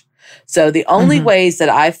push. So the only ways that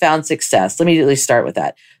I've found success, let me at least start with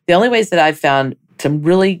that. The only ways that I've found some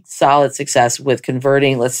really solid success with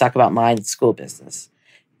converting, let's talk about my school business,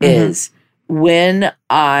 is when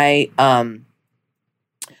I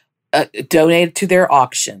donate to their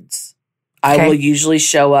auctions. I will usually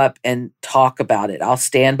show up and talk about it. I'll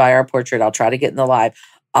stand by our portrait. I'll try to get in the live.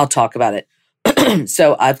 I'll talk about it.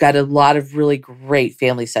 So I've got a lot of really great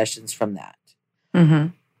family sessions from that. mm-hmm.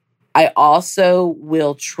 I also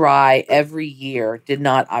will try every year, did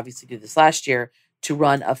not obviously do this last year, to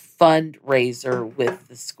run a fundraiser with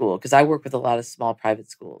the school because I work with a lot of small private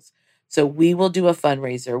schools. So we will do a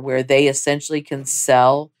fundraiser where they essentially can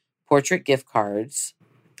sell portrait gift cards.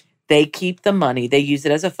 They keep the money, they use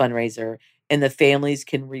it as a fundraiser, and the families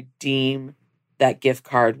can redeem that gift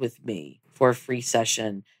card with me for a free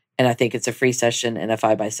session. And I think it's a free session and a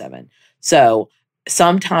 5x7. So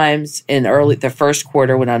sometimes in the first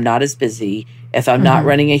quarter when I'm not as busy, if I'm not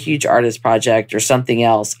running a huge artist project or something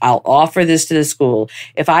else, I'll offer this to the school.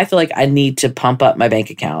 If I feel like I need to pump up my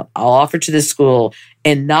bank account, I'll offer to the school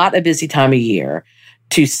in not a busy time of year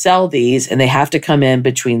to sell these. And they have to come in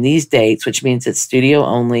between these dates, which means it's studio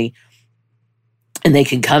only. And they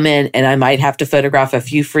can come in and I might have to photograph a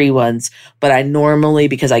few free ones, but I normally,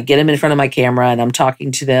 because I get them in front of my camera and I'm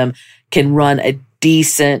talking to them, can run a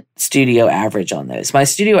decent studio average on those. My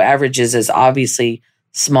studio averages is obviously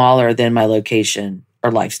smaller than my location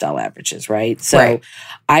are lifestyle averages, right? So Right.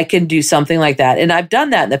 I can do something like that. And I've done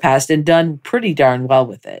that in the past and done pretty darn well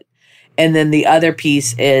with it. And then the other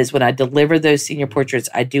piece is when I deliver those senior portraits,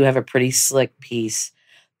 I do have a pretty slick piece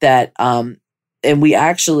that, and we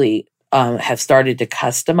actually have started to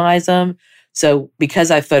customize them. So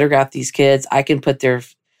because I photographed these kids, I can put their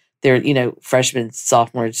freshmen,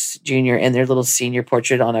 sophomores, junior, and their little senior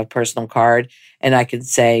portrait on a personal card, and I can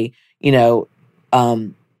say, you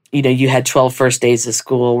had 12 first days of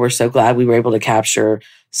school. We're so glad we were able to capture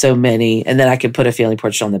so many. And then I can put a family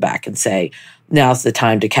portrait on the back and say, now's the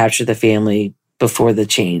time to capture the family before the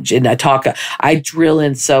change. And I drill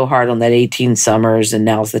in so hard on that 18 summers and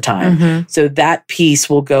now's the time. Mm-hmm. So that piece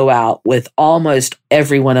will go out with almost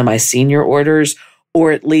every one of my senior orders,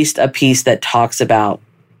 or at least a piece that talks about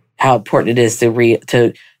how important it is to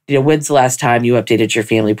when's the last time you updated your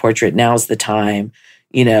family portrait? Now's the time.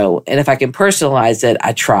 And if I can personalize it,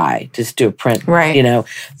 I try to do a print, right.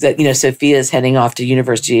 Sophia's heading off to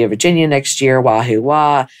University of Virginia next year. Wahoo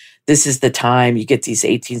wah. This is the time you get these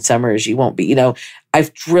 18 summers. You won't be,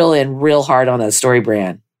 I've drilled in real hard on that story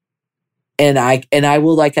brand. And I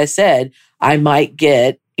will, like I said, I might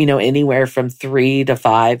get, anywhere from 3 to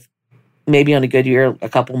 5, maybe on a good year, a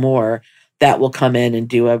couple more that will come in and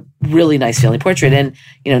do a really nice family portrait. And,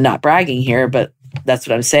 not bragging here, but that's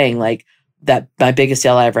what I'm saying. Like, that my biggest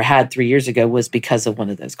sale I ever had 3 years ago was because of one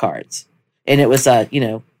of those cards. And it was it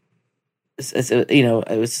was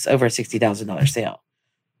over a $60,000 sale.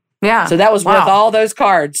 Yeah. So that was worth all those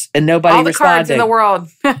cards and nobody all the responded. Cards in the world.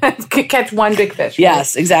 Catch one big fish. Right?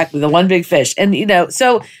 Yes, exactly. The one big fish. And,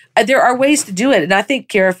 so there are ways to do it. And I think,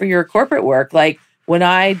 Kara, for your corporate work, like when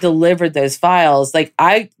I delivered those files, like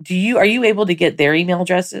are you able to get their email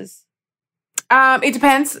addresses? It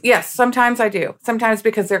depends. Yes, sometimes I do. Sometimes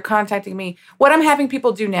because they're contacting me. What I'm having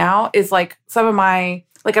people do now is like some of my,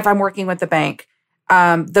 like if I'm working with the bank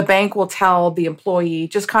will tell the employee,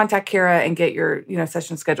 just contact Kara and get your,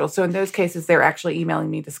 session scheduled. So in those cases, they're actually emailing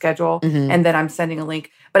me to schedule and then I'm sending a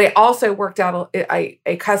link. But I also worked out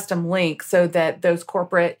a custom link so that those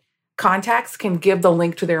corporate contacts can give the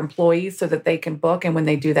link to their employees so that they can book. And when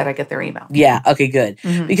they do that, I get their email. Yeah. Okay, good.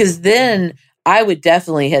 Mm-hmm. Because then I would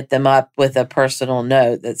definitely hit them up with a personal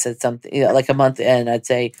note that said something, like a month in. I'd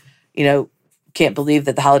say, can't believe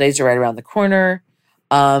that the holidays are right around the corner.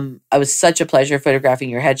 I was such a pleasure photographing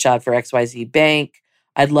your headshot for XYZ Bank.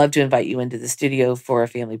 I'd love to invite you into the studio for a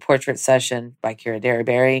family portrait session by Kara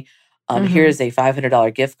Derryberry. Here's a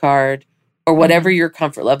 $500 gift card or whatever your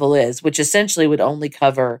comfort level is, which essentially would only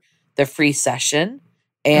cover the free session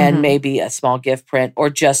and maybe a small gift print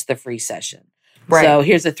or just the free session. Right. So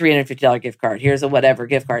here's a $350 gift card. Here's a whatever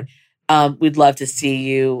gift card. We'd love to see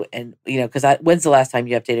you. And, because when's the last time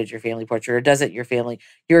you updated your family portrait? Or doesn't your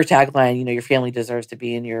tagline, your family deserves to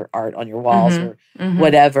be in your art on your walls or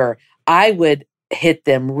whatever. I would hit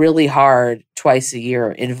them really hard twice a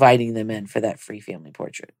year, inviting them in for that free family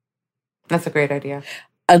portrait. That's a great idea.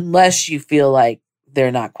 Unless you feel like they're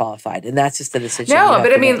not qualified. And that's just the decision. No,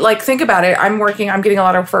 but I mean, like, think about it. I'm getting a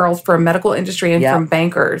lot of referrals from medical industry and from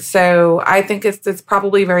bankers. So I think it's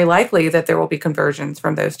probably very likely that there will be conversions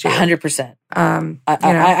from those two. 100%.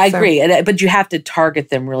 I agree. But you have to target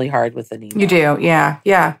them really hard with an email. You do. Yeah.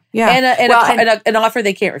 And an offer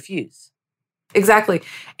they can't refuse. Exactly.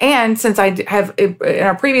 And since I have, in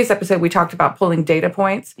our previous episode, we talked about pulling data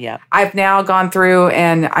points. Yeah. I've now gone through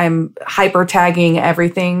and I'm hyper tagging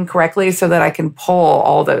everything correctly so that I can pull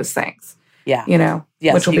all those things. Yeah.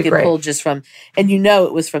 Yes, which will be great. You can pull just from, and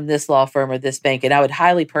it was from this law firm or this bank. And I would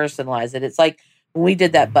highly personalize it. It's like when we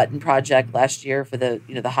did that button project last year for the,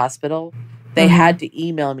 the hospital, they had to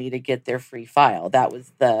email me to get their free file. That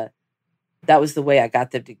was the way I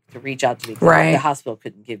got them to reach out to me. Right. The hospital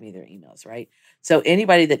couldn't give me their emails, right? So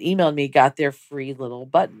anybody that emailed me got their free little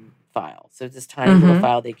button file. So this tiny little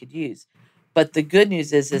file they could use. But the good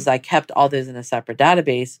news is I kept all those in a separate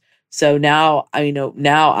database. So now,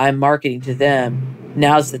 now I'm marketing to them.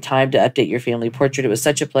 Now's the time to update your family portrait. It was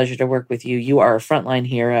such a pleasure to work with you. You are a frontline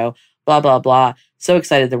hero, blah, blah, blah. So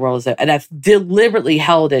excited the world is up. And I've deliberately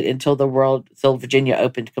held it until Virginia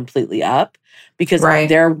opened completely up. Because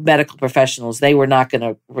they're medical professionals. They were not going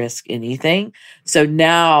to risk anything. So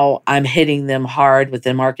now I'm hitting them hard with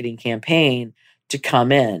the marketing campaign to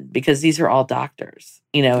come in because these are all doctors,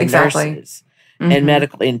 and nurses and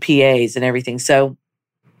medical and PAs and everything. So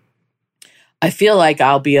I feel like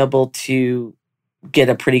I'll be able to get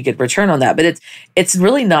a pretty good return on that. But it's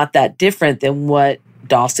really not that different than what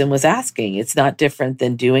Dawson was asking. It's not different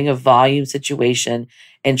than doing a volume situation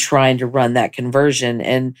and trying to run that conversion.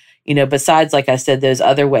 And, besides, like I said, those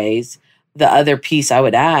other ways, the other piece I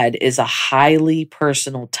would add is a highly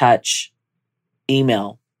personal touch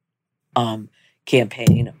email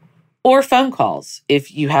campaign, or phone calls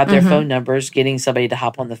if you have their phone numbers, getting somebody to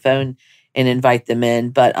hop on the phone and invite them in.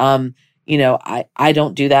 But I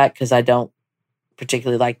don't do that because I don't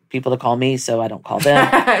particularly like people to call me, so I don't call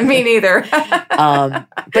them. Me neither.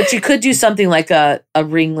 But you could do something like a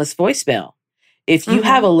ringless voicemail. If you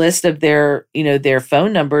have a list of their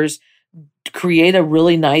phone numbers, create a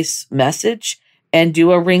really nice message and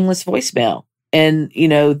do a ringless voicemail. And,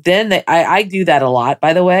 then I do that a lot,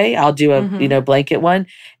 by the way. I'll do a, blanket one,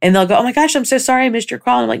 and they'll go, "Oh my gosh, I'm so sorry I missed your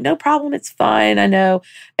call." And I'm like, "No problem. It's fine. I know."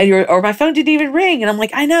 And or my phone didn't even ring. And I'm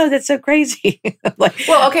like, "I know, that's so crazy."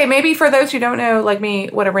 Well, okay. Maybe for those who don't know, like me,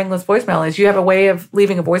 what a ringless voicemail is, you have a way of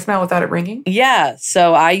leaving a voicemail without it ringing? Yeah.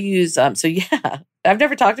 So I use, I've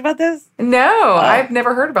never talked about this. No, I've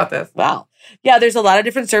never heard about this. Wow. Yeah. There's a lot of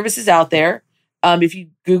different services out there. If you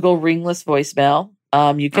Google ringless voicemail,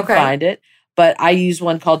 you can find it. But I use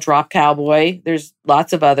one called Drop Cowboy. There's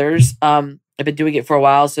lots of others. I've been doing it for a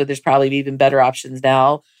while, so there's probably even better options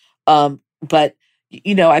now. But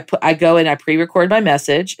I go and I pre-record my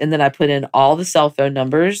message, and then I put in all the cell phone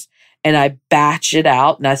numbers, and I batch it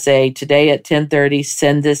out, and I say, today at 10:30,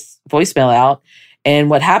 send this voicemail out. And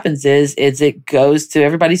what happens is it goes to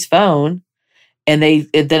everybody's phone. And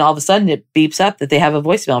then all of a sudden it beeps up that they have a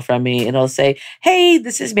voicemail from me, and it'll say, "Hey,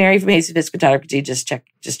 this is Mary from Hayes Photography. Just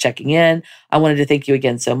checking in. I wanted to thank you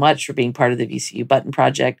again so much for being part of the VCU Button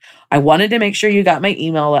Project. I wanted to make sure you got my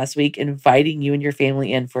email last week inviting you and your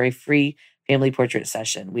family in for a free family portrait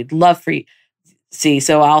session. We'd love free."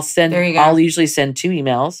 So I'll usually send 2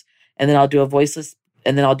 emails, and then I'll do a voiceless,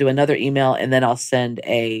 and then I'll do another email, and then I'll send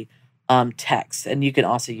a text. And you can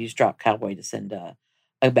also use Drop Cowboy to send a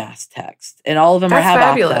mass text, and all of them have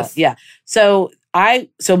fabulous. Yeah. So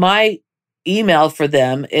my email for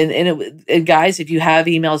them, and guys, if you have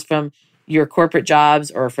emails from your corporate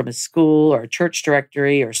jobs or from a school or a church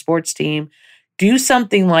directory or sports team, do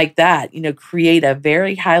something like that. Create a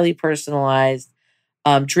very highly personalized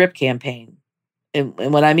drip campaign. And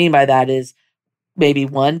what I mean by that is maybe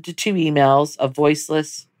 1 to 2 emails, a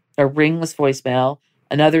voiceless or ringless voicemail,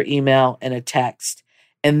 another email, and a text.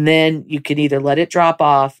 And then you can either let it drop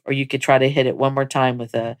off, or you could try to hit it one more time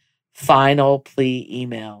with a final plea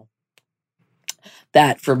email.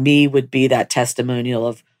 That for me would be that testimonial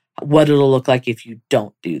of what it'll look like if you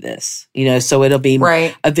don't do this. So it'll be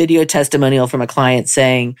a video testimonial from a client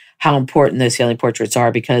saying how important those family portraits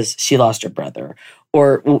are because she lost her brother,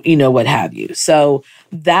 or, what have you. So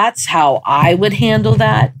that's how I would handle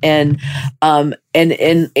that. And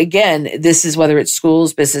again, this is whether it's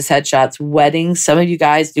schools, business headshots, weddings. Some of you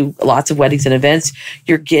guys do lots of weddings and events.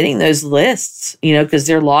 You're getting those lists, because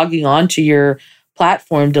they're logging onto your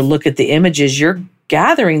platform to look at the images. You're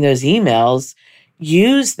gathering those emails,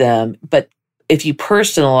 use them. But if you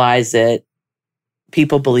personalize it,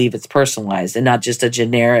 people believe it's personalized and not just a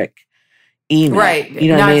generic email. Right. You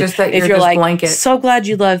know not what I mean? Just that if you're like, blanket. So glad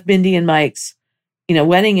you loved Mindy and Mike's,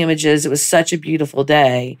 wedding images. It was such a beautiful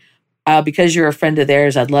day. Because you're a friend of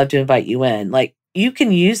theirs, I'd love to invite you in. Like, you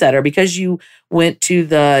can use that. Or because you went to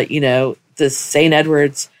the St.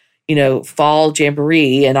 Edward's, fall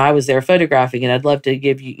jamboree, and I was there photographing, and I'd love to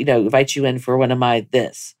give you, invite you in for one of my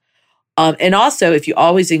this. And also, if you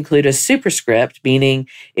always include a superscript, meaning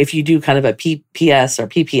if you do kind of a PPS or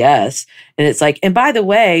PPS, and it's like, and by the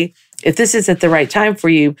way, if this isn't the right time for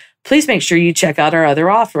you, please make sure you check out our other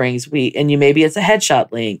offerings. Maybe it's a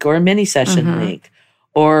headshot link or a mini session link,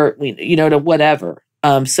 or to whatever.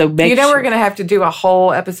 So make sure. We're going to have to do a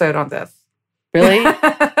whole episode on this. Really?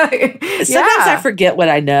 Sometimes I forget what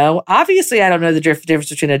I know. Obviously, I don't know the difference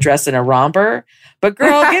between a dress and a romper. But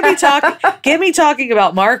girl, get me talking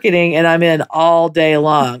about marketing, and I'm in all day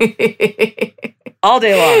long. All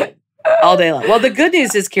day long. Well, the good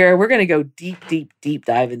news is, Kara, we're going to go deep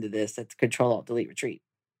dive into this at the Control Alt Delete Retreat.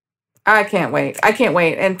 I can't wait.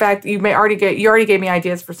 In fact, you already gave me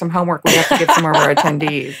ideas for some homework we have to give some of our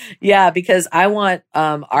attendees. Yeah, because I want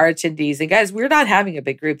our attendees, and guys, we're not having a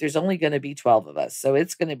big group. There's only going to be 12 of us. So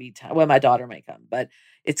it's going to be, my daughter may come, but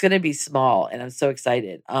it's going to be small. And I'm so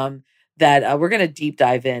excited that we're going to deep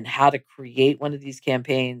dive in how to create one of these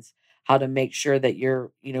campaigns, how to make sure that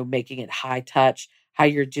you're, making it high touch, how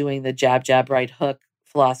you're doing the jab, right hook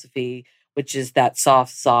philosophy, which is that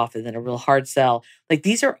soft, and then a real hard sell. Like,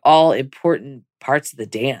 these are all important parts of the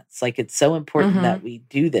dance. Like, it's so important that we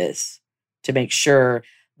do this to make sure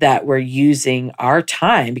that we're using our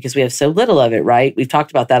time, because we have so little of it, right? We've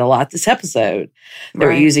talked about that a lot this episode, that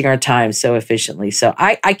we're using our time so efficiently. So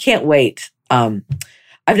I can't wait.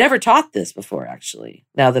 I I've never taught this before, actually,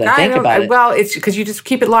 now that I think about it. Well, it's because you just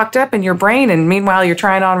keep it locked up in your brain. And meanwhile, you're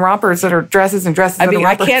trying on rompers that are dresses and dresses. I mean,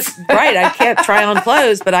 I can't try on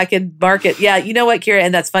clothes, but I can market. Yeah, you know what, Kira?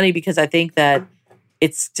 And that's funny because I think that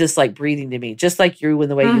it's just like breathing to me. Just like you, in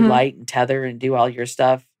the way you light and tether and do all your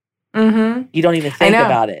stuff. Mm-hmm. You don't even think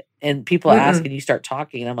about it. And people ask and you start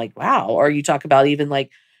talking and I'm like, wow. Or you talk about even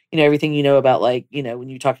like, everything about like, when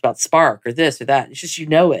you talk about Spark or this or that. It's just,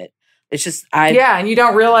 it. It's just, and you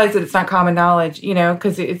don't realize that it's not common knowledge,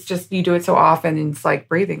 because it's just, you do it so often and it's like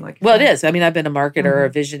breathing. Like, well, it is. I mean, I've been a marketer, a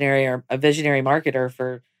visionary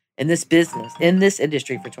marketer in this business, in this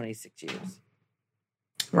industry for 26 years.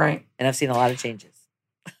 Right. And I've seen a lot of changes.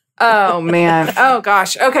 Oh man. Oh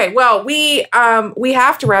gosh. Okay. Well, we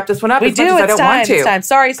have to wrap this one up. We do. It's time. It's time.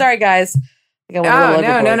 Sorry, guys. No.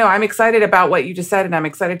 I'm excited about what you just said, and I'm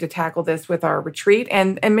excited to tackle this with our retreat,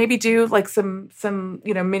 and maybe do like some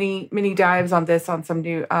mini dives on this on some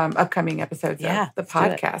new upcoming episodes of the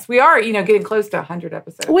podcast. We are getting close to 100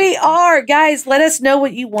 episodes. We are, guys. Let us know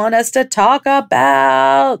what you want us to talk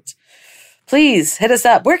about. Please hit us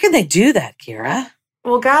up. Where can they do that, Kira?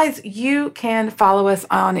 Well, guys, you can follow us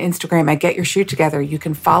on Instagram at Get Your Shoot Together. You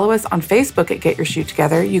can follow us on Facebook at Get Your Shoot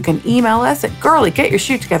Together. You can email us at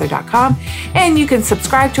girl@getyourshoottogether.com. And you can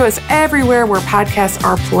subscribe to us everywhere where podcasts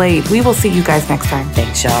are played. We will see you guys next time.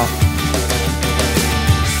 Thanks, y'all.